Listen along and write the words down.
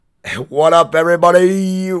What up,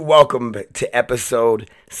 everybody? Welcome to episode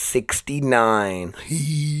 69.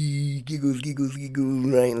 Giggles, giggles, giggles,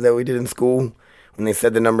 right? Is that what we did in school? When they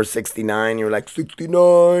said the number 69, you were like,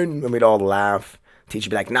 69. And we'd all laugh. Teacher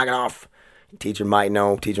would be like, knock it off. Teacher might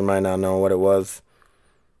know, teacher might not know what it was.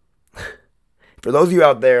 For those of you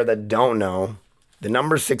out there that don't know, the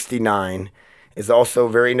number 69 is also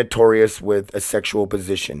very notorious with a sexual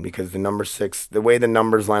position because the number 6, the way the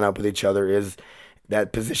numbers line up with each other is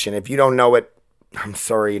that position. If you don't know it, I'm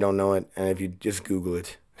sorry you don't know it. And if you just Google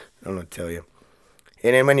it, I don't know what to tell you.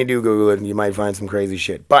 And then when you do Google it, you might find some crazy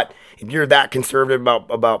shit. But if you're that conservative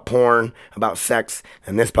about porn, about sex,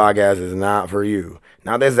 then this podcast is not for you.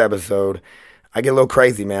 Now this episode, I get a little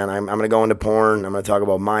crazy, man. I'm going to go into porn. I'm going to talk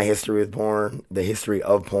about my history with porn, the history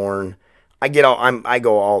of porn. I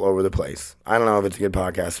go all over the place. I don't know if it's a good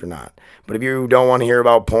podcast or not. But if you don't want to hear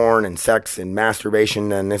about porn and sex and masturbation,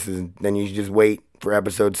 then you should just wait for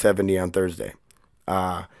episode 70 on Thursday.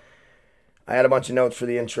 I had a bunch of notes for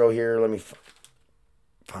the intro here. Let me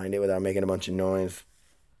find it without making a bunch of noise.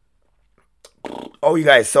 Oh, you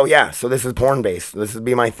guys. So this is porn based. This will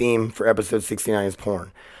be my theme for episode 69 is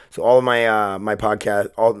porn. So all of my podcast,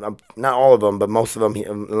 not all of them, but most of them,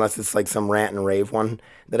 unless it's like some rant and rave one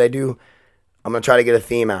that I do, I'm going to try to get a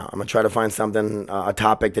theme out. I'm going to try to find something, a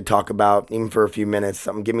topic to talk about, even for a few minutes.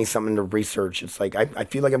 Give me something to research. It's like, I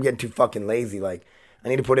feel like I'm getting too fucking lazy. Like, I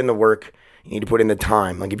need to put in the work. You need to put in the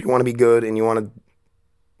time. Like, if you want to be good and you want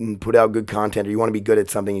to put out good content or you want to be good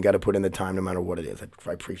at something, you got to put in the time no matter what it is.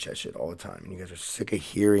 I preach that shit all the time. And you guys are sick of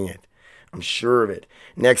hearing it. I'm sure of it.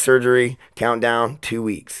 Next surgery, countdown, 2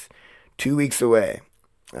 weeks. 2 weeks away.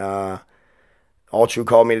 All True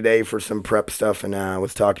called me today for some prep stuff and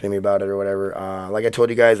was talking to me about it or whatever. Like I told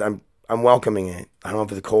you guys, I'm welcoming it. I don't know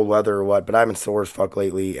if it's cold weather or what, but I've been sore as fuck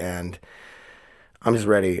lately and I'm just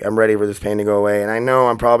ready. I'm ready for this pain to go away. And I know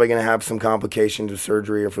I'm probably going to have some complications with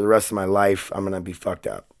surgery or for the rest of my life, I'm going to be fucked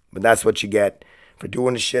up. But that's what you get for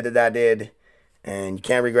doing the shit that I did. And you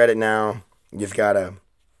can't regret it now. You just gotta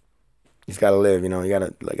live, you know. You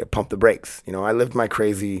gotta pump the brakes. You know, I lived my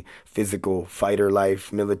crazy physical fighter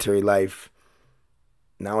life, military life.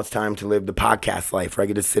 Now it's time to live the podcast life where I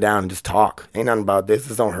get to sit down and just talk. Ain't nothing about this.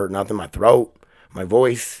 This don't hurt nothing. My throat, my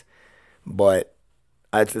voice. But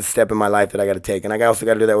it's a step in my life that I got to take. And I also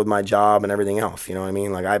got to do that with my job and everything else. You know what I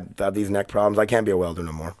mean? Like, I have these neck problems. I can't be a welder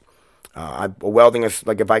no more. Welding is,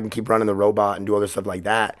 like, if I can keep running the robot and do other stuff like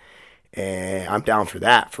that, I'm down for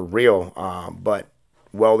that, for real. But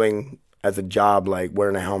welding as a job, like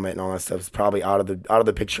wearing a helmet and all that stuff, is probably out of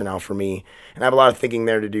the picture now for me. And I have a lot of thinking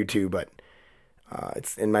there to do too, but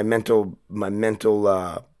it's in my mental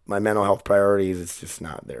health priorities. It's just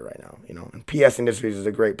not there right now, you know. And PS Industries is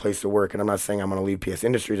a great place to work, and I'm not saying I'm going to leave PS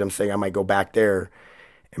Industries. I'm saying I might go back there,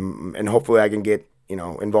 and hopefully I can get, you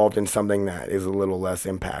know, involved in something that is a little less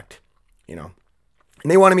impact, you know.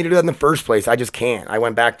 And they wanted me to do that in the first place. I just can't. I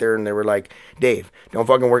went back there and they were like, Dave, don't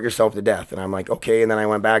fucking work yourself to death. And I'm like, okay. And then I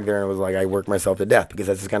went back there and it was like, I worked myself to death because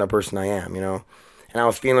that's the kind of person I am, you know. And I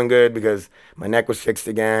was feeling good because my neck was fixed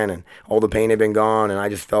again and all the pain had been gone and I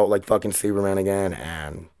just felt like fucking Superman again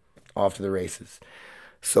and off to the races.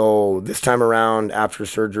 So this time around, after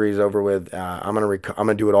surgery is over with, I'm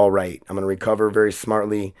gonna do it all right. I'm gonna recover very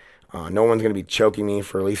smartly. No one's gonna be choking me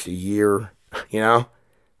for at least a year, you know.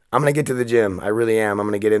 I'm gonna get to the gym. I really am. I'm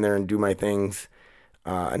gonna get in there and do my things,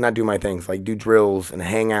 not do my things, like do drills and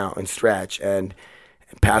hang out and stretch and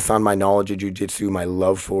pass on my knowledge of jiu-jitsu, my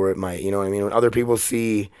love for it, you know what I mean? When other people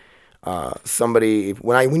see somebody,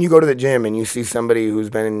 when you go to the gym and you see somebody who's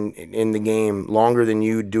been in the game longer than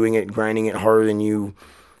you, doing it, grinding it harder than you,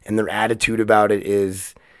 and their attitude about it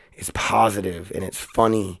is positive and it's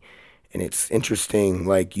funny and it's interesting,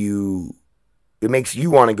 like it makes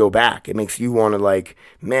you want to go back. It makes you want to, like,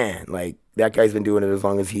 man, like, that guy's been doing it as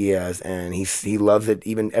long as he has, and he loves it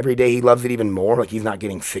even every day. He loves it even more. Like, he's not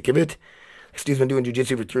getting sick of it. This dude's been doing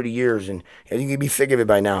jiu-jitsu for 30 years, and you could be sick of it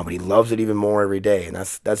by now, but he loves it even more every day, and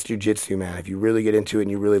that's jiu-jitsu, man. If you really get into it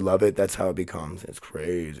and you really love it, that's how it becomes. It's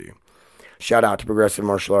crazy. Shout out to Progressive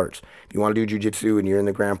Martial Arts. If you want to do jiu-jitsu and you're in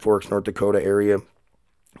the Grand Forks, North Dakota area,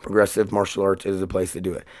 Progressive Martial Arts is the place to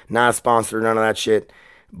do it. Not a sponsor, none of that shit,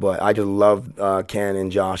 but I just love Ken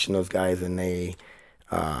and Josh and those guys, and they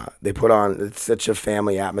put on, it's such a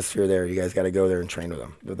family atmosphere there. You guys got to go there and train with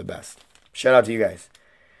them. They're the best. Shout out to you guys.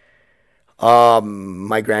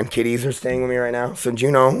 My grandkitties are staying with me right now. So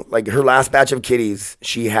Juno, like her last batch of kitties,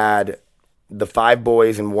 she had the 5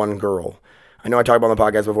 boys and 1 girl. I know I talked about it on the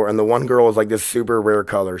podcast before, and the one girl is like this super rare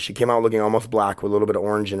color. She came out looking almost black with a little bit of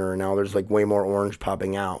orange in her, and now there's like way more orange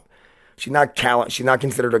popping out. She's not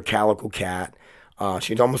considered a calico cat.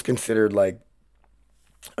 She's almost considered like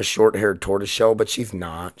a short-haired tortoiseshell, but she's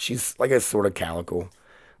not. She's like a sort of calico,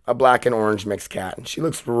 a black and orange mixed cat, and she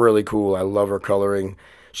looks really cool. I love her coloring.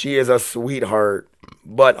 She is a sweetheart,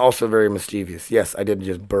 but also very mischievous. Yes, I did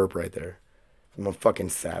just burp right there. I'm a fucking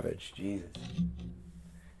savage. Jesus.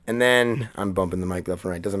 And then I'm bumping the mic left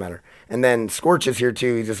and right. Doesn't matter. And then Scorch is here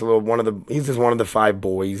too. He's just He's just one of the 5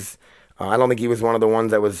 boys. I don't think he was one of the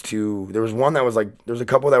ones that was too. There was one that was like. There's a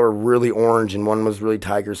couple that were really orange, and one was really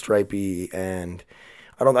tiger stripey. And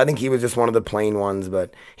I think he was just one of the plain ones.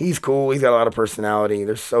 But he's cool. He's got a lot of personality.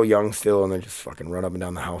 They're so young still, and they're just fucking run up and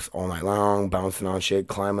down the house all night long, bouncing on shit,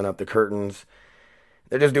 climbing up the curtains.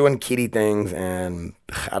 They're just doing kitty things, and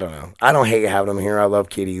I don't know. I don't hate having them here. I love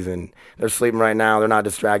kitties, and they're sleeping right now. They're not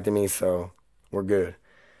distracting me, so we're good.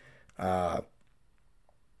 I'm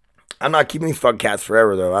not keeping these fuck cats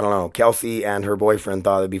forever, though. I don't know. Kelsey and her boyfriend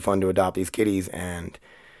thought it'd be fun to adopt these kitties, and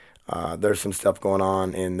there's some stuff going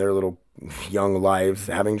on in their little young lives,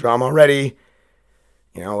 having drama already.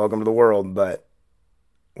 You know, welcome to the world, but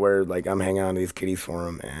where like I'm hanging on to these kitties for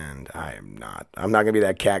them, and I'm not gonna be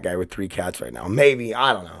that cat guy with 3 cats right now. Maybe,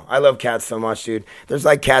 I don't know. I love cats so much, dude. There's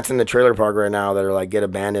like cats in the trailer park right now that are like get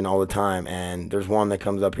abandoned all the time, and there's one that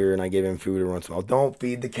comes up here and I give him food every once in a while. Don't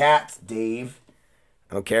feed the cats, Dave.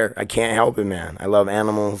 I don't care. I can't help it, man. I love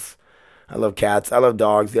animals. I love cats. I love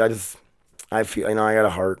dogs. I feel, I got a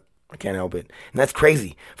heart. I can't help it. And that's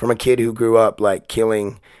crazy from a kid who grew up like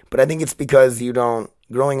killing. But I think it's because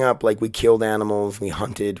growing up, like we killed animals, we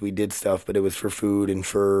hunted, we did stuff, but it was for food and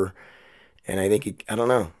fur. And I don't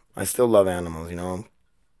know. I still love animals,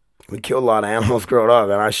 We killed a lot of animals growing up,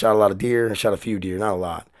 and I shot a lot of deer. I shot a few deer, not a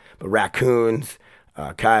lot. But raccoons,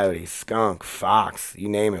 coyotes, skunk, fox, you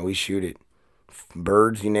name it, we shoot it.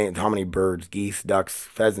 Birds, you name it. How many birds? Geese, ducks,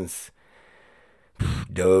 pheasants,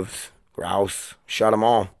 doves, grouse. Shot them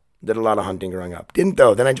all. Did a lot of hunting growing up. Didn't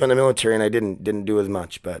though. Then I joined the military and I didn't do as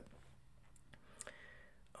much. But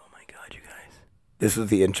oh my god, you guys, this is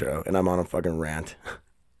the intro, and I'm on a fucking rant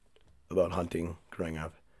about hunting growing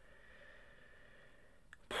up.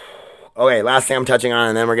 Okay, last thing I'm touching on,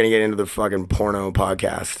 and then we're gonna get into the fucking porno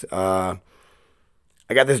podcast. I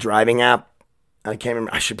got this driving app. I can't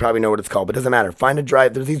remember. I should probably know what it's called, but it doesn't matter.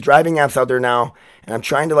 There's these driving apps out there now, and I'm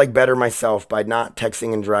trying to like better myself by not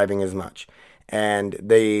texting and driving as much. And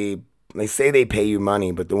they say they pay you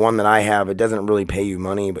money, but the one that I have, it doesn't really pay you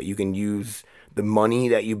money, but you can use the money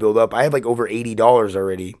that you build up. I have like over $80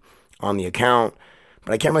 already on the account,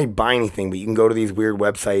 but I can't really buy anything. But you can go to these weird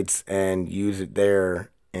websites and use it there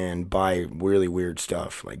and buy really weird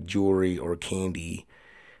stuff like jewelry or candy.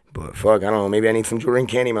 But fuck, I don't know. Maybe I need some jewelry and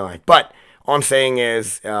candy in my life. But all I'm saying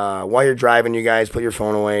is, while you're driving, you guys, put your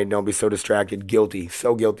phone away. Don't be so distracted. Guilty.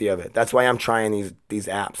 So guilty of it. That's why I'm trying these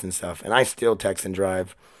apps and stuff. And I still text and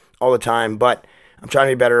drive all the time. But I'm trying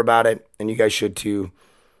to be better about it. And you guys should too.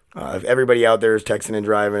 If everybody out there is texting and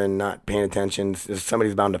driving and not paying attention,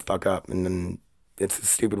 somebody's bound to fuck up. And then it's a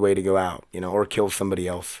stupid way to go out, or kill somebody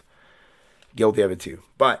else. Guilty of it too.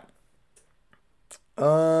 But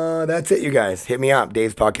that's it, you guys. Hit me up,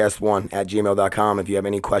 davespodcast1@gmail.com if you have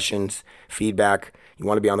any questions, feedback, you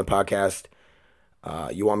want to be on the podcast,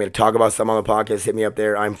 you want me to talk about something on the podcast, hit me up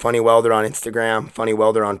there. I'm Funny Welder on Instagram, Funny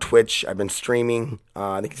Welder on Twitch. I've been streaming.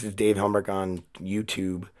 I think this is Dave Helmrich on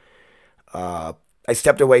YouTube. I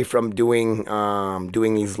stepped away from doing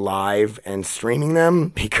these live and streaming them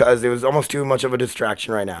because it was almost too much of a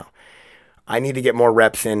distraction right now. I need to get more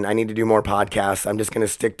reps in. I need to do more podcasts. I'm just going to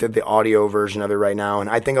stick to the audio version of it right now. And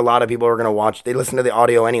I think a lot of people are going to they listen to the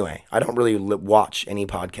audio anyway. I don't really watch any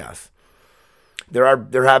podcasts. There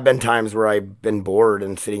have been times where I've been bored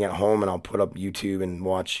and sitting at home, and I'll put up YouTube and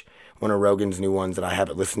watch one of Rogan's new ones that I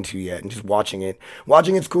haven't listened to yet, and just watching it.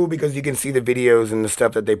 Watching it's cool because you can see the videos and the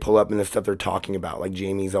stuff that they pull up and the stuff they're talking about. Like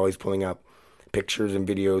Jamie's always pulling up pictures and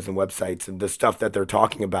videos and websites of the stuff that they're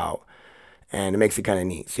talking about. And it makes it kind of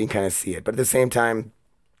neat, so you can kind of see it. But at the same time,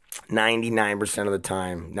 99% of the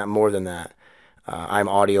time, not more than that, I'm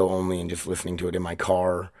audio only and just listening to it in my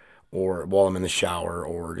car or while I'm in the shower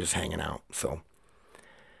or just hanging out. So,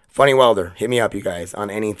 Funny Welder, hit me up, you guys, on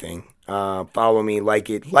anything. Follow me, like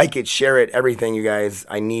it, share it, everything, you guys.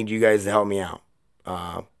 I need you guys to help me out.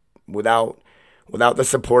 Without the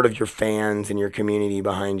support of your fans and your community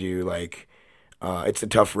behind you, it's a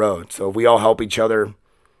tough road. So if we all help each other,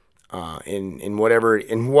 in whatever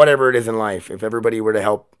it is in life, if everybody were to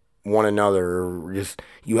help one another, or just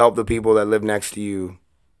you help the people that live next to you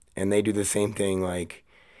and they do the same thing,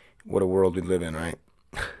 what a world we'd live in, right?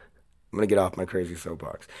 I'm gonna get off my crazy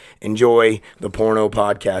soapbox. Enjoy the porno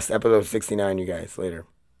podcast, episode 69, you guys. Later.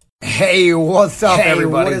 Hey, what's up,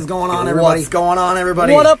 everybody? What is going on, everybody? What's going on,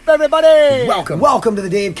 everybody? What up, everybody? Welcome to the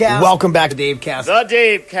Dave Cast. Welcome back to Dave Cast. The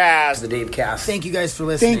Dave Cast. The Dave Cast. Thank you guys for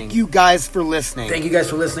listening. Thank you guys for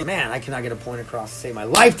listening. Man, I cannot get a point across to save my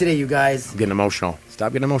life today, you guys. I'm getting emotional.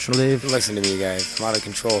 Stop getting emotional, Dave. Listen to me, you guys. I'm out of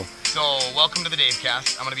control. So, welcome to the Dave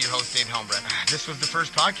Cast. I'm going to be your host, Dave Helmbrecht. This was the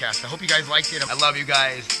first podcast. I hope you guys liked it. I love you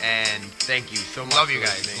guys, and thank you so much. Love you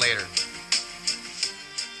guys. Later.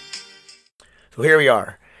 So here we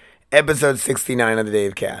are, episode 69 of the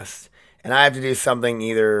Dave Cast, and I have to do something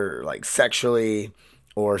either like sexually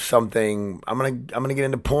or something. I'm gonna get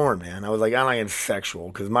into porn, man. I was like, I'm not getting sexual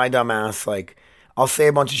because my dumb ass, like, I'll say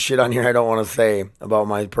a bunch of shit on here I don't want to say about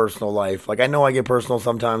my personal life. Like, I know I get personal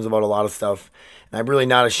sometimes about a lot of stuff, and I'm really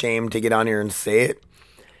not ashamed to get on here and say it.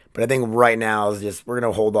 But I think right now is just we're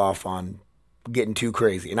gonna hold off on getting too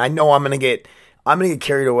crazy, and I know I'm gonna get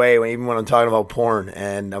carried away even when I'm talking about porn,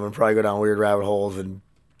 and I'm gonna probably go down weird rabbit holes and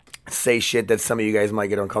say shit that some of you guys might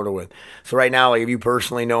get uncomfortable with. So right now, like, if you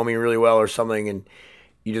personally know me really well or something, and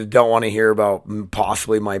you just don't want to hear about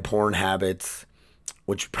possibly my porn habits,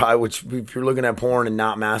 which if you're looking at porn and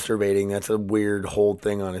not masturbating, that's a weird whole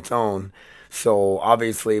thing on its own. So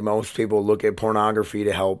obviously, most people look at pornography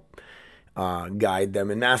to help guide them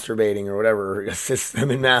in masturbating or whatever, or assist them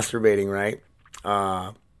in masturbating, right?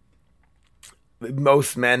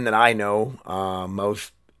 Most men that I know,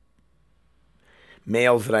 most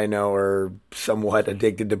males that I know are somewhat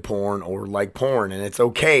addicted to porn or like porn, and it's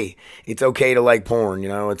okay. It's okay to like porn, you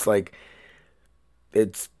know? It's like,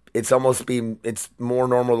 it's more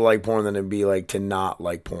normal to like porn than it'd be like to not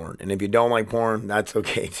like porn. And if you don't like porn, that's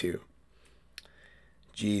okay too.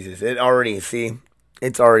 Jesus, it's already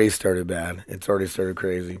started bad. It's already started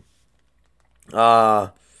crazy.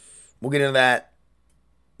 We'll get into that.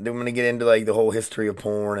 Then I'm going to get into like the whole history of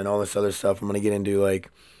porn and all this other stuff. I'm going to get into like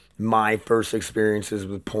my first experiences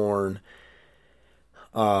with porn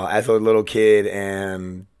as a little kid,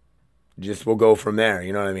 and just we'll go from there.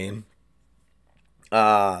 You know what I mean?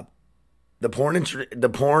 The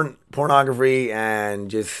pornography and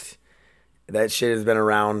just that shit has been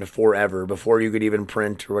around forever. Before you could even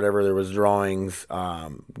print or whatever, there was drawings,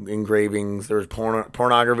 engravings. There was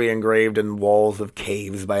pornography engraved in walls of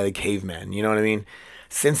caves by the cavemen. You know what I mean?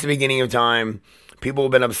 Since the beginning of time, people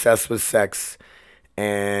have been obsessed with sex,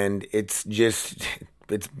 and it's to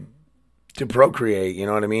procreate. You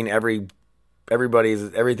know what I mean?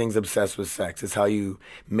 Everything's obsessed with sex. It's how you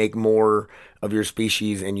make more of your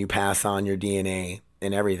species, and you pass on your DNA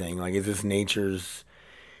and everything. Like, it's just nature's,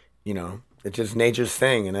 it's just nature's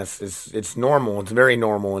thing, and it's normal. It's very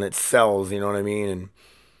normal, and it sells. You know what I mean? And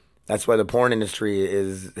that's why the porn industry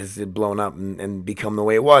has blown up and become the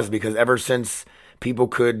way it was, because ever since people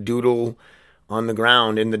could doodle on the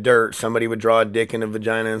ground in the dirt, somebody would draw a dick and a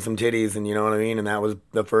vagina and some titties, and you know what I mean? And that was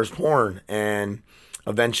the first porn. And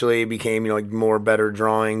eventually it became, like more better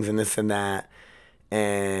drawings and this and that.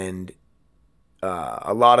 And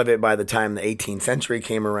a lot of it, by the time the 18th century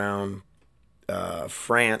came around,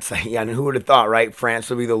 France, yeah, and who would have thought, right?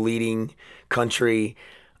 France would be the leading country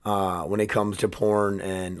when it comes to porn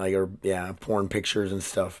and porn pictures and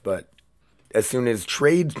stuff. But as soon as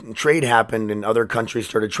trade happened and other countries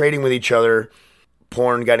started trading with each other,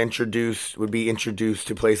 porn would be introduced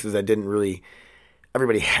to places that didn't really,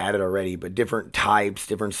 everybody had it already, but different types,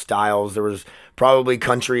 different styles. There was probably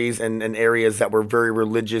countries and areas that were very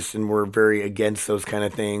religious and were very against those kind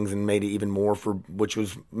of things, and made it even more forbidden,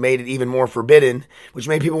 which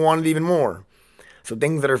made people want it even more. So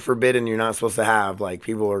things that are forbidden, you're not supposed to have, like,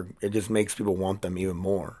 it just makes people want them even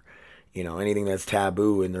more. Anything that's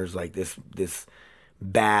taboo and there's like this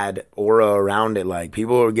bad aura around it, like,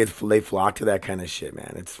 they flock to that kind of shit,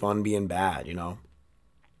 man. It's fun being bad,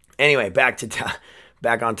 Anyway, back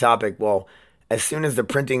on topic. Well, as soon as the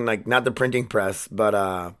printing, like, not the printing press,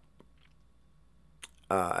 but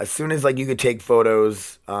as soon as, like, you could take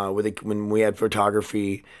photos when we had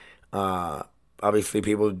photography, obviously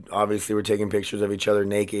people were taking pictures of each other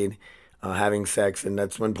naked, having sex, and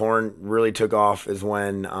that's when porn really took off. Is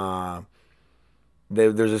when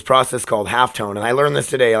there's this process called halftone, and I learned this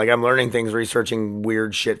today. Like, I'm learning things, researching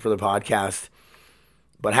weird shit for the podcast.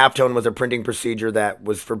 But halftone was a printing procedure that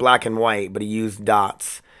was for black and white, but he used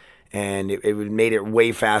dots, and it made it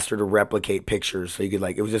way faster to replicate pictures. So you could,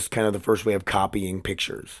 like, it was just kind of the first way of copying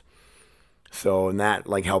pictures. So, and that,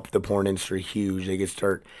 like, helped the porn industry huge. They could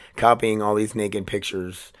start copying all these naked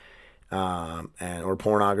pictures, or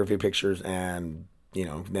pornography pictures, and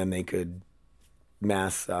then they could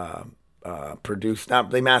mass produce.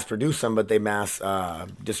 Not they mass produce them, but they mass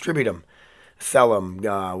distribute them, sell them,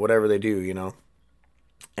 whatever they do,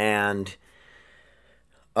 And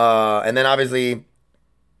then obviously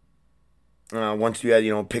once you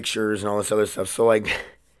had, pictures and all this other stuff. So, like,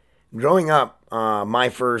 growing up, my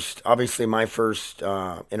first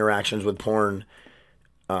interactions with porn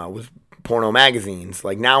was porno magazines.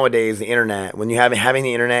 Like, nowadays, the internet, when you having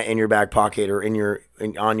the internet in your back pocket or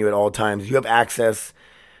on you at all times, you have access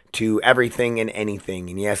to everything and anything.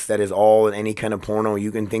 And yes, that is all in any kind of porno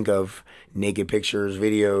you can think of. Naked pictures,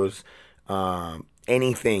 videos,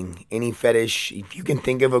 anything, any fetish. If you can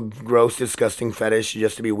think of a gross, disgusting fetish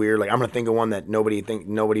just to be weird, like I'm gonna think of one that nobody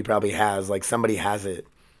probably has. Like somebody has it,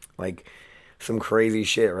 like some crazy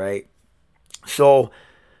shit, right? So,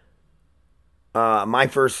 my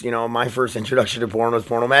first introduction to porn was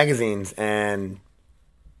porno magazines, and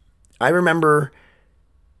I remember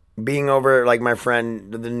being over at like my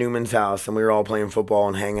friend the Newman's house, and we were all playing football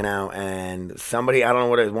and hanging out, and somebody, I don't know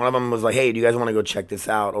what it is, one of them was like, hey, do you guys want to go check this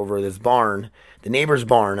out over this barn, the neighbor's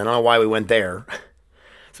barn? I don't know why we went there.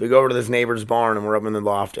 So we go over to this neighbor's barn, and we're up in the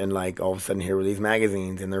loft, and like all of a sudden here were these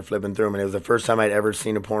magazines, and they're flipping through them, and it was the first time I'd ever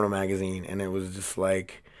seen a porno magazine, and it was just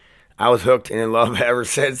like, I was hooked and in love ever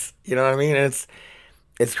since. You know what I mean? And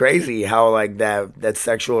it's crazy how like that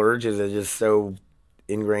sexual urges are just so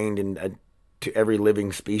ingrained in to every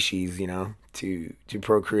living species, to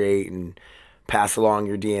procreate and pass along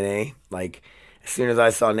your DNA. Like, as soon as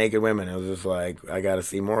I saw naked women, it was just like, I got to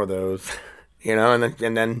see more of those, and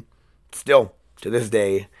then still, to this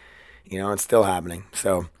day, it's still happening.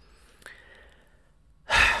 So,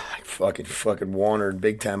 I fucking wandered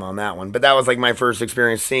big time on that one. But that was like my first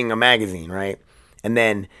experience seeing a magazine, right? And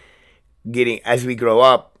then as we grow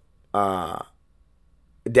up,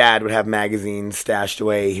 Dad would have magazines stashed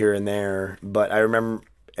away here and there, but I remember,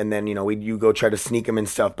 and then, you go try to sneak them and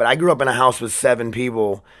stuff, but I grew up in a house with 7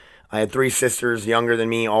 people. I had 3 sisters younger than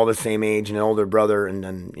me, all the same age, and an older brother, and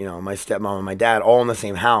then, my stepmom and my dad, all in the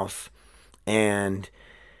same house, and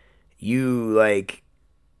you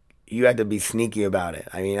had to be sneaky about it.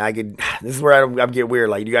 I mean, this is where I get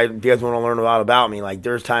weird, like, if you guys want to learn a lot about me, like,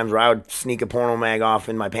 there's times where I would sneak a porno mag off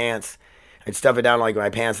in my pants, I'd stuff it down, like,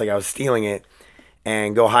 my pants, like I was stealing it,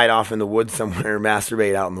 and go hide off in the woods somewhere and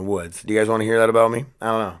masturbate out in the woods. Do you guys want to hear that about me?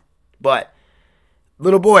 I don't know. But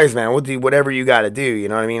little boys, man, we'll do whatever you got to do. You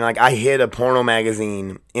know what I mean? Like, I hid a porno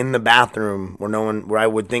magazine in the bathroom where I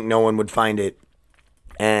would think no one would find it.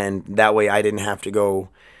 And that way I didn't have to go.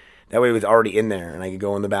 That way it was already in there and I could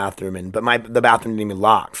go in the bathroom. But the bathroom didn't even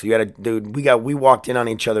lock. So we walked in on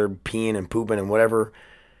each other peeing and pooping and whatever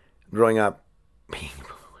growing up.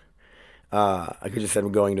 I could just said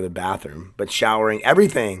going to the bathroom, but showering,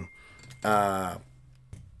 everything, like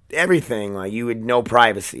you had no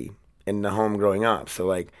privacy in the home growing up. So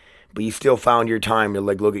like, but you still found your time to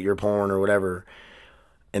like look at your porn or whatever.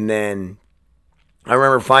 And then I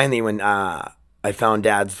remember finally when I found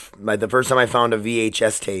the first time I found a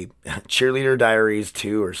VHS tape, Cheerleader Diaries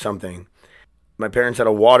 2 or something. My parents had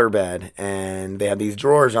a waterbed and they had these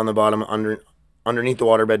drawers on the bottom underneath the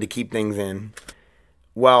waterbed to keep things in.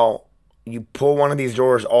 Well, you pull one of these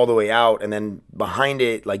drawers all the way out, and then behind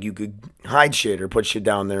it, like you could hide shit or put shit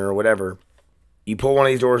down there or whatever. You pull one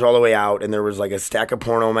of these drawers all the way out, and there was like a stack of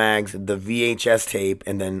porno mags, the VHS tape,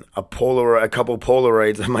 and then a couple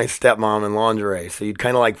Polaroids of my stepmom in lingerie. So you'd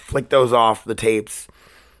kind of like flick those off the tapes,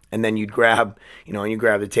 and then you'd grab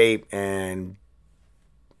the tape and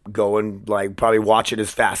go and like probably watch it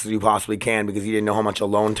as fast as you possibly can because you didn't know how much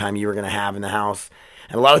alone time you were going to have in the house.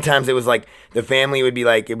 And a lot of times it was like the family would be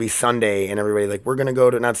like, it'd be Sunday and everybody like, we're going to go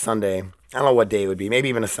to, not Sunday. I don't know what day it would be. Maybe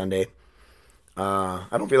even a Sunday. I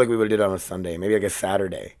don't feel like we would have did it on a Sunday. Maybe like a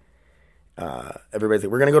Saturday. Everybody's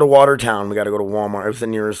like, we're going to go to Watertown. We got to go to Walmart. It was the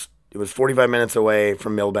nearest, it was 45 minutes away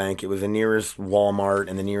from Millbank. It was the nearest Walmart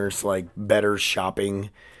and the nearest like better shopping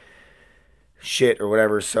shit or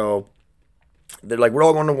whatever. So they're like, we're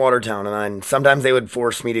all going to Watertown, and then sometimes they would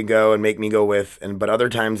force me to go and make me go with, but other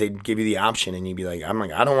times they'd give you the option, and you'd be like,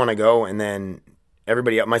 I don't want to go, and then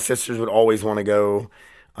my sisters would always want to go.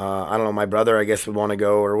 I don't know, my brother, I guess, would want to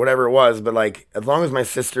go, or whatever it was, but like, as long as my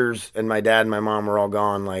sisters and my dad and my mom were all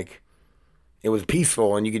gone, like, it was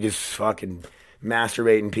peaceful, and you could just fucking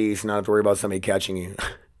masturbate in peace, and not have to worry about somebody catching you.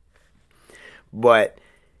 But,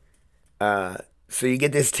 so you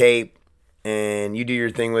get this tape, and you do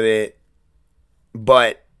your thing with it,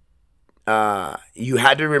 but you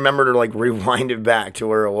had to remember to like rewind it back to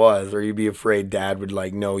where it was, or you'd be afraid Dad would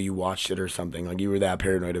like know you watched it or something. Like you were that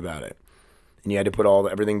paranoid about it, and you had to put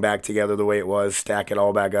everything back together the way it was, stack it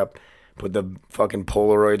all back up, put the fucking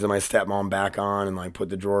Polaroids of my stepmom back on, and like put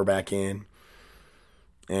the drawer back in.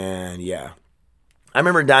 And yeah, I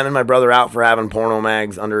remember diming my brother out for having porno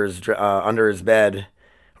mags under his bed,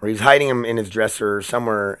 or he's hiding them in his dresser or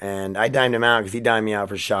somewhere, and I dimed him out because he dimed me out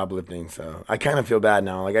for shoplifting. So I kind of feel bad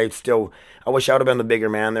now. Like I wish I would have been the bigger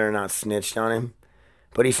man there and not snitched on him,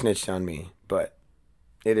 but he snitched on me. But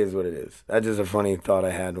it is what it is. That's just a funny thought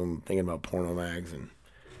I had when thinking about porno mags and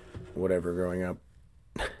whatever growing up.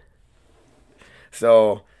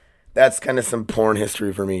 So that's kind of some porn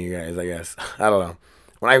history for me, you guys, I guess. I don't know.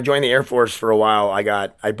 When I joined the Air Force for a while,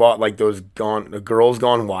 I bought like those Girls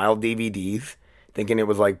Gone Wild DVDs, thinking it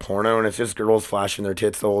was like porno, and it's just girls flashing their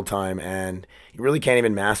tits the whole time, and you really can't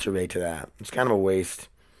even masturbate to that. It's kind of a waste.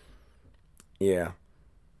 Yeah.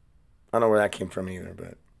 I don't know where that came from either,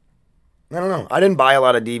 but I don't know. I didn't buy a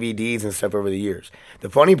lot of DVDs and stuff over the years. The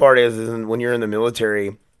funny part is when you're in the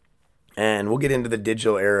military, and we'll get into the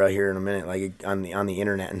digital era here in a minute, like on the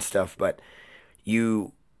internet and stuff, but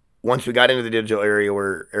once we got into the digital era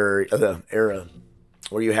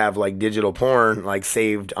where you have like digital porn like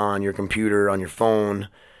saved on your computer, on your phone,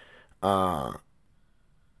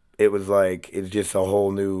 it's just a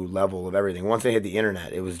whole new level of everything. Once they hit the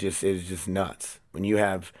internet, it was just nuts. When you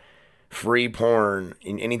have free porn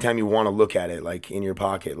anytime you want to look at it, like in your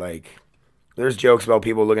pocket, like there's jokes about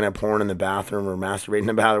people looking at porn in the bathroom or masturbating in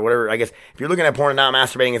the bathroom, whatever. I guess if you're looking at porn and not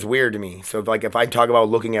masturbating, it's weird to me. So if I talk about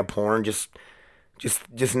looking at porn, just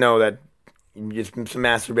know that just some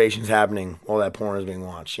masturbation's happening while that porn is being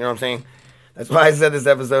watched. You know what I'm saying? That's why I said this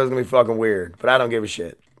episode is gonna be fucking weird. But I don't give a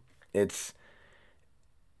shit. It's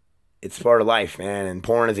part of life, man. And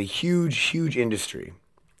porn is a huge, huge industry.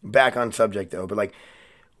 Back on subject though, but like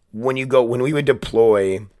when we would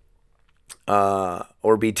deploy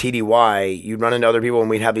or be TDY, you'd run into other people and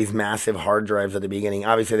we'd have these massive hard drives at the beginning.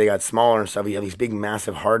 Obviously they got smaller and stuff. You have these big,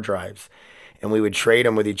 massive hard drives, and we would trade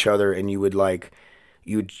them with each other, and you would like.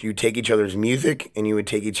 You take each other's music and you would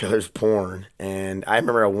take each other's porn. And I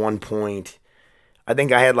remember at one point, I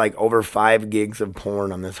think I had like over 5 gigs of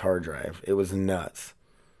porn on this hard drive. It was nuts.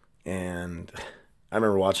 And I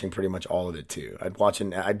remember watching pretty much all of it too.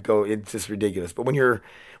 It's just ridiculous. But when you're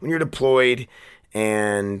deployed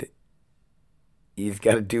and you've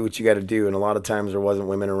got to do what you got to do, and a lot of times there wasn't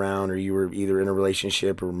women around, or you were either in a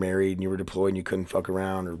relationship or married and you were deployed and you couldn't fuck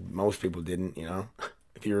around, or most people didn't, you know.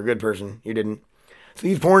 If you were a good person, you didn't. So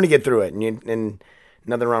you use porn to get through it, and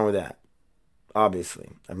nothing wrong with that. Obviously,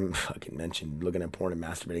 I've fucking mentioned looking at porn and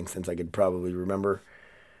masturbating since I could probably remember.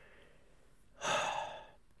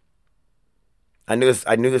 I knew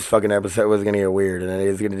this fucking episode was gonna get weird, and it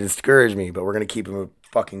is gonna discourage me, but we're gonna keep them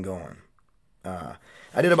fucking going.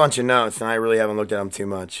 I did a bunch of notes, and I really haven't looked at them too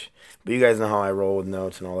much, but you guys know how I roll with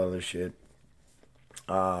notes and all that other shit.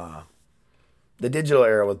 The digital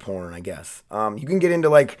era with porn, I guess. You can get into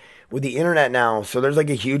like with the internet now. So there's like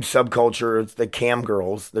a huge subculture. It's the cam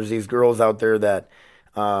girls. There's these girls out there that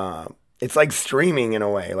it's like streaming in a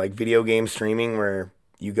way, like video game streaming, where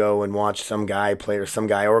you go and watch some guy play, or some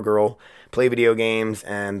guy or girl play video games,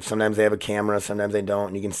 and sometimes they have a camera, sometimes they don't,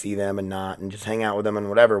 and you can see them and not, and just hang out with them and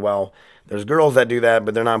whatever. Well, there's girls that do that,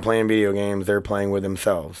 but they're not playing video games. They're playing with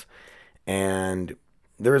themselves. And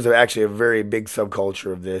there is actually a very big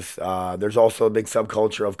subculture of this. There's also a big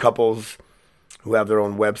subculture of couples who have their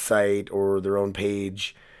own website or their own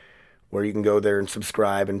page where you can go there and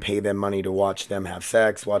subscribe and pay them money to watch them have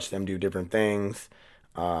sex, watch them do different things.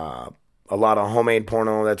 A lot of homemade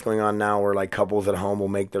porno that's going on now, where like couples at home will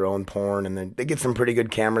make their own porn, and then they get some pretty good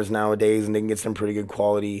cameras nowadays, and they can get some pretty good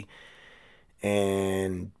quality.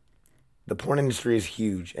 And the porn industry is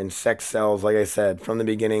huge, and sex sells, like I said, from the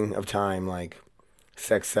beginning of time, like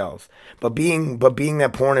sex sells. But being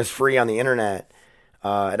that porn is free on the internet,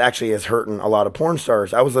 it actually is hurting a lot of porn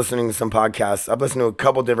stars. I was listening to some podcasts. I've listened to a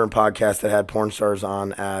couple different podcasts that had porn stars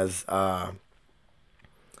on as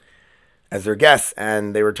their guests,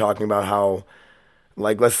 and they were talking about how,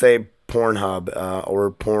 like, let's say Pornhub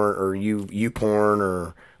or YouPorn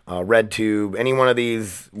or RedTube, any one of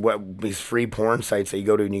these free porn sites that you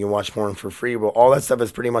go to and you can watch porn for free. Well, all that stuff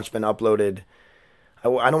has pretty much been uploaded.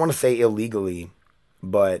 I don't want to say illegally,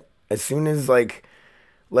 but as soon as, like,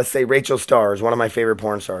 let's say Rachel Starr is one of my favorite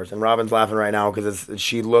porn stars, and Robin's laughing right now because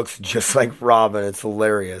she looks just like Robin. It's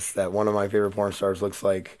hilarious that one of my favorite porn stars looks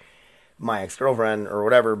like my ex-girlfriend or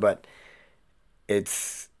whatever, but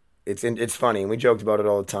it's funny, and we joked about it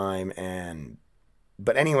all the time.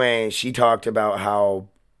 But anyway, she talked about how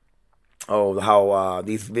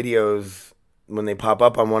these videos, when they pop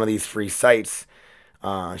up on one of these free sites,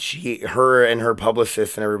 her and her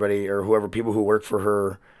publicist and everybody, or whoever, people who work for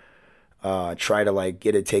her, try to like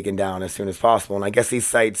get it taken down as soon as possible. And I guess these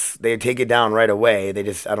sites, they take it down right away. They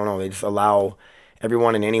just allow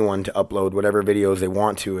everyone and anyone to upload whatever videos they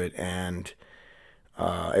want to it. And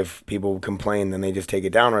If people complain, then they just take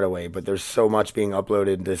it down right away. But there's so much being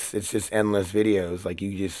uploaded. It's just endless videos. Like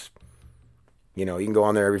you can go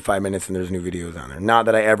on there every 5 minutes and there's new videos on there. Not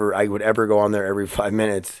that I would ever go on there every 5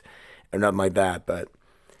 minutes or nothing like that. But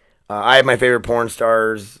I have my favorite porn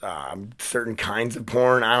stars, certain kinds of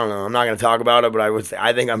porn. I don't know. I'm not going to talk about it, but I would say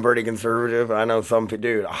I think I'm pretty conservative. I know some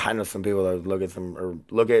people that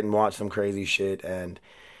look at and watch some crazy shit, and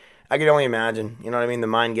I can only imagine. You know what I mean? The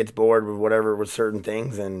mind gets bored with certain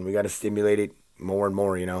things, and we got to stimulate it more and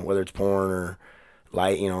more. Whether it's porn or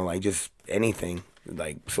like just anything,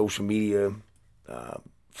 like social media,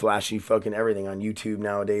 flashy fucking everything on YouTube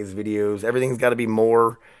nowadays. Videos, everything's got to be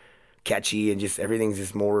more catchy, and just everything's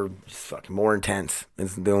just fucking more intense.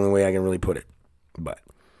 It's the only way I can really put it. But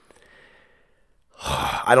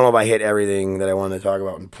I don't know if I hit everything that I wanted to talk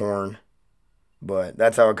about in porn, but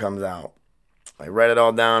that's how it comes out. I write it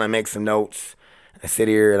all down. I make some notes. I sit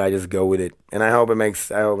here and I just go with it, and I hope it makes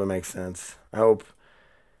sense. I hope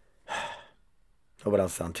I don't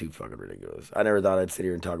sound too fucking ridiculous. I never thought I'd sit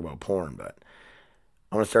here and talk about porn, but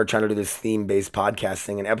I'm going to start trying to do this theme-based podcast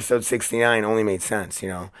thing, and episode 69 only made sense,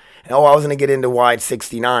 And, I was going to get into why it's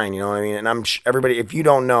 69, you know what I mean? And everybody, if you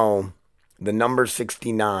don't know, the number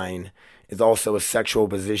 69 is also a sexual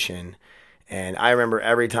position. And I remember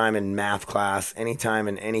every time in math class, anytime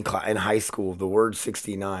in any class, in high school, the word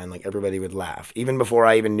 69, like everybody would laugh, even before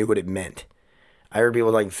I even knew what it meant. I heard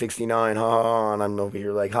people like 69, ha ha ha, and I'm over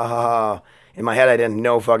here like ha ha ha. In my head, I didn't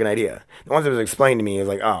no fucking idea. The ones that was explained to me is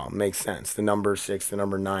like, oh, makes sense. The number 6, the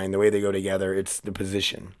number 9, the way they go together, it's the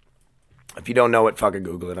position. If you don't know it, fucking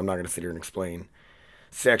Google it. I'm not going to sit here and explain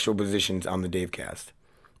sexual positions on the Davecast.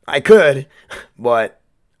 I could, but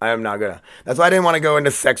I am not gonna. That's why I didn't want to go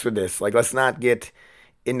into sex with this. Like, let's not get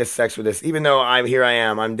into sex with this. Even though I'm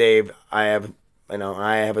Dave. I have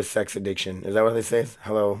a sex addiction. Is that what they say?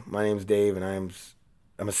 Hello, my name's Dave, and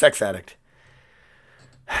I'm a sex addict.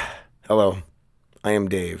 Hello, I am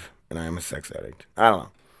Dave, and I am a sex addict. I don't know.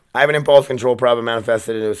 I have an impulse control problem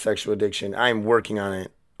manifested into a sexual addiction. I am working on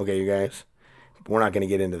it. Okay, you guys? We're not going to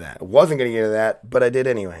get into that. I wasn't going to get into that, but I did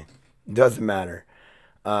anyway. Doesn't matter.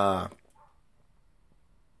 The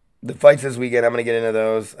fights this weekend, I'm going to get into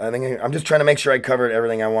those. I'm just trying to make sure I covered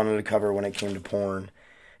everything I wanted to cover when it came to porn.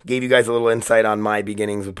 Gave you guys a little insight on my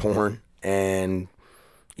beginnings with porn. And,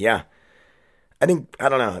 yeah. I don't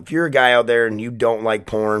know, if you're a guy out there and you don't like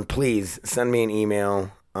porn, please send me an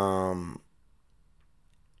email and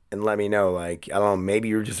let me know. Like, I don't know, maybe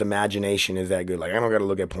your just imagination is that good. Like, I don't got to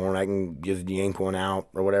look at porn. I can just yank one out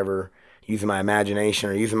or whatever, using my imagination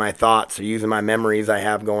or using my thoughts or using my memories I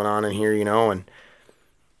have going on in here, and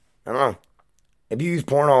I don't know. If you use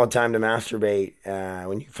porn all the time to masturbate,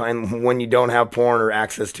 when you don't have porn or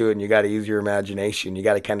access to it and you got to use your imagination, you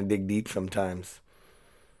got to kind of dig deep sometimes.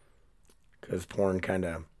 Because porn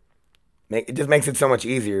it just makes it so much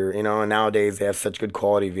easier, and nowadays they have such good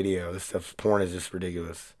quality video. This stuff, porn is just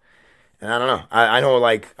ridiculous. And I don't know. I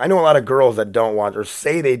know a lot of girls that don't watch or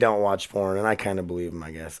say they don't watch porn, and I kind of believe them,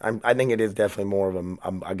 I guess. I think it is definitely more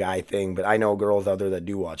of a guy thing, but I know girls out there that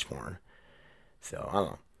do watch porn. So, I don't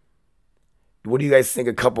know. What do you guys think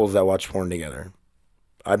of couples that watch porn together?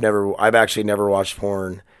 I've actually never watched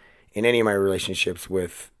porn in any of my relationships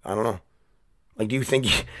with, I don't know. Like, do you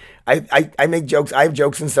think, I make jokes, I have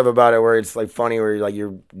jokes and stuff about it where it's like funny where you're like,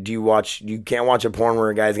 you can't watch a porn where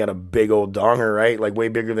a guy's got a big old donger, right? Like way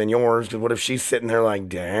bigger than yours. Because what if she's sitting there like,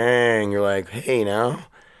 dang, you're like, hey now,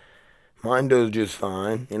 mine does just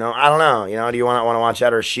fine. I don't know. Do you want to watch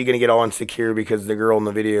that, or is she going to get all insecure because the girl in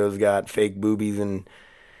the video's got fake boobies and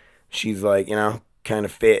she's like, kind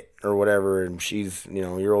of fit or whatever, and she's,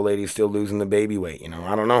 your old lady's still losing the baby weight,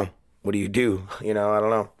 I don't know. What do you do? I don't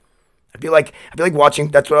know. I feel like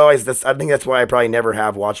watching, I think that's why I probably never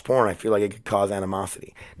have watched porn. I feel like it could cause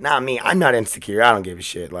animosity. Not me. I'm not insecure. I don't give a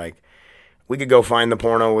shit. Like, we could go find the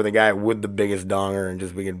porno with a guy with the biggest donger and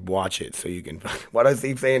we could watch it so you can, why do I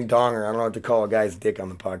keep saying donger? I don't know what to call a guy's dick on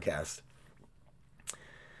the podcast.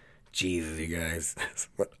 Jesus, you guys.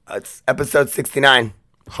 It's episode 69.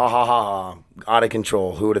 Ha ha ha ha. Out of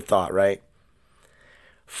control. Who would have thought, right?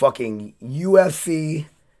 Fucking UFC.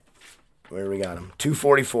 Where we got him?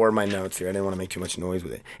 244 in my notes here. I didn't want to make too much noise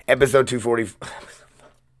with it. Episode 240.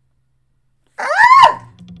 I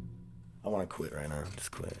want to quit right now.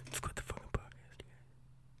 Just quit. Just quit the fucking podcast.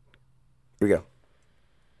 Here we go.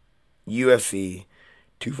 UFC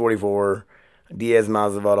 244. Diaz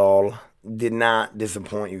Masvidal did not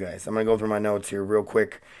disappoint you guys. I'm gonna go through my notes here real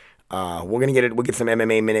quick. We'll get some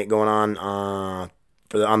MMA minute going on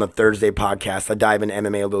on the Thursday podcast. I dive into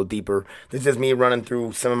MMA a little deeper. This is me running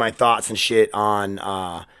through some of my thoughts and shit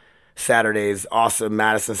on Saturday's awesome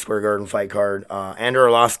Madison Square Garden fight card. Andrei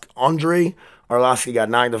Arlovsky got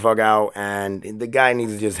knocked the fuck out, and the guy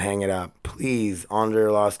needs to just hang it up. Please, Andrei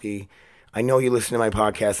Arlovsky. I know you listen to my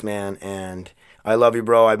podcast, man, and I love you,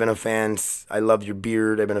 bro. I've been a fan. I love your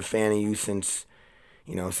beard. I've been a fan of you since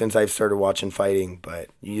I've started watching fighting, but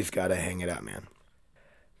you just got to hang it up, man.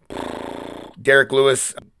 Derek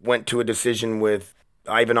Lewis went to a decision with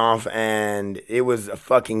Ivanov, and it was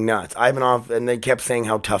fucking nuts. Ivanov, and they kept saying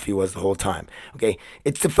how tough he was the whole time. Okay,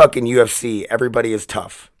 it's the fucking UFC. Everybody is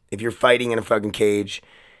tough. If you're fighting in a fucking cage,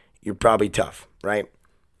 you're probably tough, right?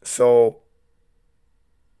 So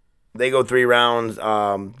they go 3 rounds.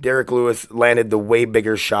 Derek Lewis landed the way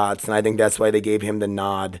bigger shots, and I think that's why they gave him the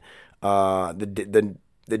nod.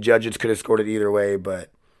 The judges could have scored it either way, but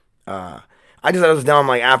I just thought it was dumb.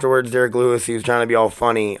 Like, afterwards, Derek Lewis, he was trying to be all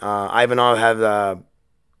funny. Ivanov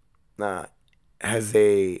has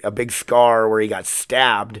a big scar where he got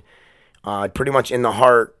stabbed, pretty much in the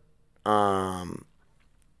heart,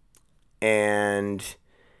 and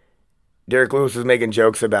Derek Lewis was making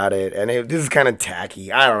jokes about it, and this is kind of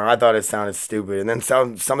tacky. I don't know. I thought it sounded stupid. And then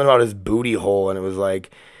something about his booty hole, and it was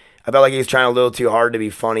like, I felt like he was trying a little too hard to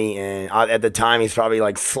be funny. And at the time, he's probably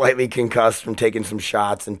like slightly concussed from taking some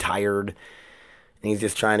shots and tired. And he's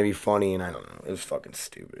just trying to be funny, and I don't know. It was fucking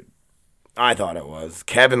stupid. I thought it was.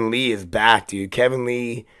 Kevin Lee is back, dude. Kevin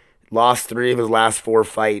Lee lost 3 of his last 4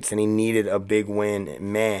 fights, and he needed a big win,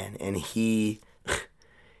 man. And he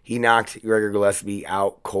knocked Gregor Gillespie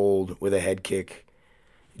out cold with a head kick.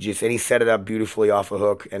 And he set it up beautifully off a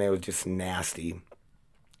hook, and it was just nasty.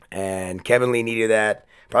 And Kevin Lee needed that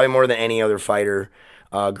probably more than any other fighter.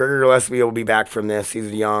 Gregor Gillespie will be back from this.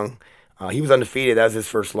 He's young. He was undefeated. That was his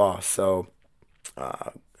first loss. So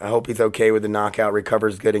I hope he's okay with the knockout,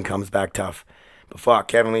 recovers good, and comes back tough. But fuck,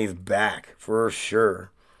 Kevin Lee's back for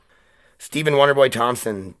sure. Stephen Wonderboy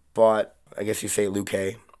Thompson fought, I guess you say, Luke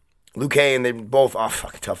Hay. Luke Hay, and they both,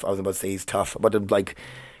 fucking tough. I was about to say he's tough. I'm about to, like,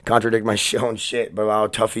 contradict my own shit about how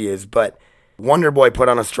tough he is. But Wonderboy put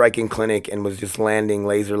on a striking clinic and was just landing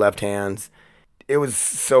laser left hands. It was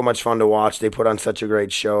so much fun to watch. They put on such a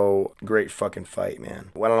great show. Great fucking fight, man.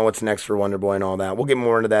 Well, I don't know what's next for Wonderboy and all that. We'll get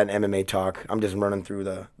more into that in MMA talk. I'm just running through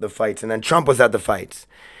the fights. And then Trump was at the fights.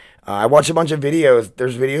 I watched a bunch of videos.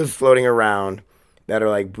 There's videos floating around that are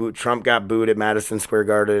like, Trump got booed at Madison Square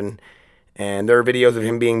Garden. And there are videos of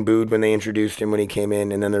him being booed when they introduced him when he came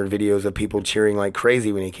in. And then there are videos of people cheering like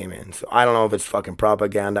crazy when he came in. So I don't know if it's fucking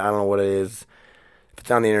propaganda. I don't know what it is. If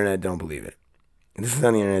it's on the internet, don't believe it. This is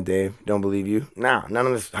on the internet, Dave. Don't believe you? Nah, none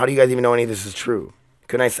of this. How do you guys even know any of this is true?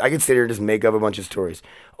 I could sit here and just make up a bunch of stories.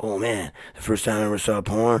 Oh, man, the first time I ever saw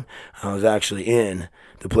porn, I was actually in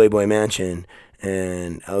the Playboy Mansion.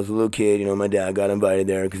 And I was a little kid, my dad got invited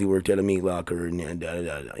there because he worked at a meat locker. And I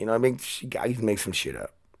used to make some shit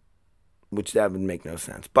up, which that would make no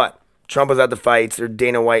sense. But Trump was at the fights. Or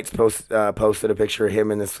Dana White's posted a picture of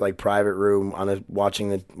him in this like private room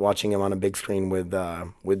watching him on a big screen with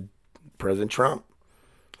President Trump.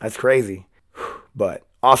 That's crazy. But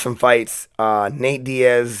awesome fights. Nate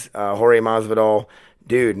Diaz, Jorge Masvidal.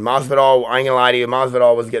 Dude, Masvidal, I ain't gonna lie to you,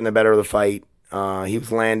 Masvidal was getting the better of the fight. He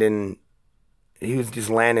was just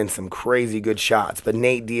landing some crazy good shots. But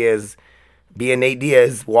Nate Diaz, being Nate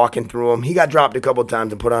Diaz, walking through him, he got dropped a couple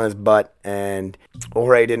times and put on his butt. And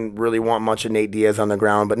Jorge didn't really want much of Nate Diaz on the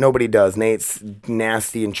ground, but nobody does. Nate's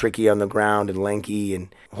nasty and tricky on the ground and lanky.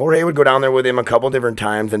 And Jorge would go down there with him a couple different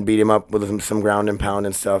times and beat him up with some ground and pound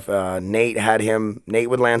and stuff. Nate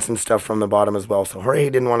would land some stuff from the bottom as well. So Jorge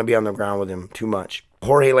didn't want to be on the ground with him too much.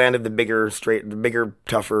 Jorge landed the bigger,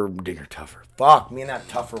 tougher. Fuck, me and that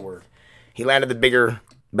tougher word. He landed the bigger,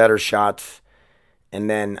 better shots. And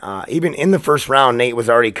then even in the first round, Nate was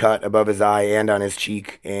already cut above his eye and on his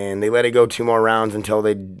cheek. And they let it go 2 more rounds until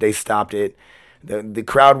they stopped it. The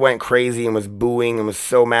crowd went crazy and was booing and was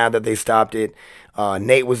so mad that they stopped it.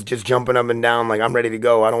 Nate was just jumping up and down like, I'm ready to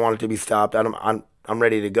go. I don't want it to be stopped. I'm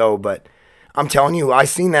ready to go. But I'm telling you, I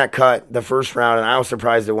seen that cut the first round, and I was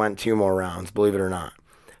surprised it went 2 more rounds, believe it or not.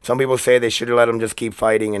 Some people say they should have let him just keep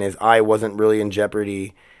fighting, and his eye wasn't really in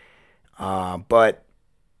jeopardy. But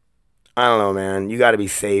I don't know, man. You got to be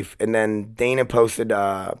safe. And then Dana posted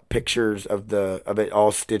pictures of it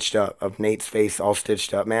all stitched up, of Nate's face all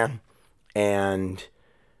stitched up, man. And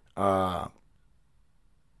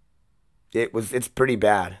it's pretty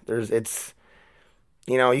bad.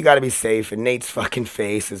 You got to be safe. And Nate's fucking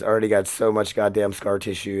face has already got so much goddamn scar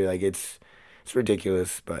tissue. Like, it's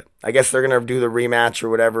ridiculous. But I guess they're gonna do the rematch or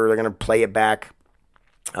whatever. They're gonna play it back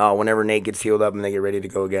whenever Nate gets healed up and they get ready to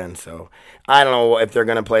go again. So I don't know if they're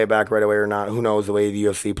going to play it back right away or not. Who knows the way the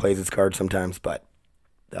UFC plays its cards sometimes. But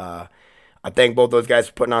I thank both those guys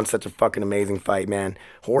for putting on such a fucking amazing fight, man.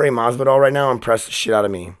 Jorge Masvidal right now impressed the shit out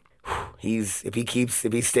of me. If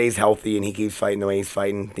he stays healthy and he keeps fighting the way he's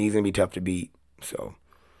fighting, he's gonna be tough to beat. So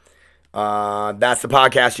that's the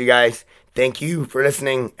podcast, you guys. Thank you for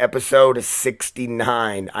listening. Episode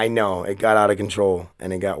 69. I know it got out of control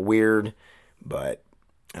and it got weird, but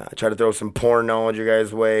I try to throw some porn knowledge your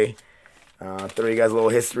guys' way. Throw you guys a little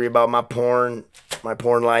history about my porn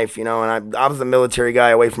life, you know. And I was a military guy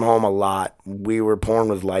away from home a lot. Porn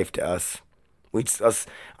was life to us.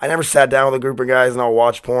 I never sat down with a group of guys and all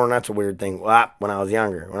watch porn. That's a weird thing. When I was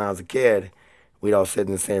younger, when I was a kid, we'd all sit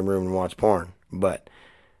in the same room and watch porn. But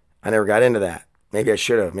I never got into that. Maybe I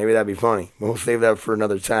should have. Maybe that'd be funny. But we'll save that for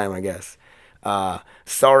another time, I guess. Not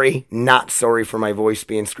sorry for my voice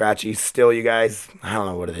being scratchy. Still, you guys, I don't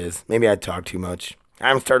know what it is. Maybe I talk too much. I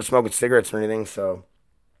haven't started smoking cigarettes or anything, so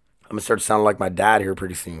I'm going to start sounding like my dad here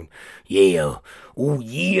pretty soon. Yeah. Oh,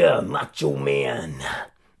 yeah, Macho Man.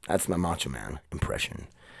 That's my Macho Man impression.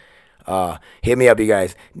 Hit me up, you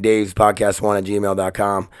guys.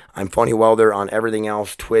 Dave'sPodcast1@gmail.com. I'm Funny Welder on everything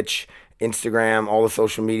else. Twitch, Instagram, all the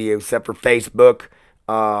social media except for Facebook.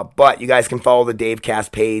 But you guys can follow the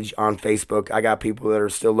Davecast page on Facebook. I got people that are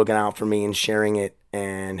still looking out for me and sharing it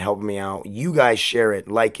and helping me out. You guys share it,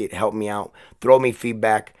 like it, help me out. Throw me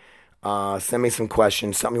feedback. Send me some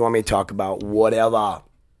questions, something you want me to talk about, whatever.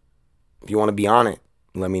 If you want to be on it,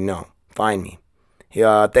 let me know. Find me.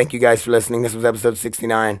 Thank you guys for listening. This was episode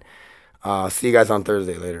 69. See you guys on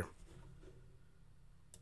Thursday later.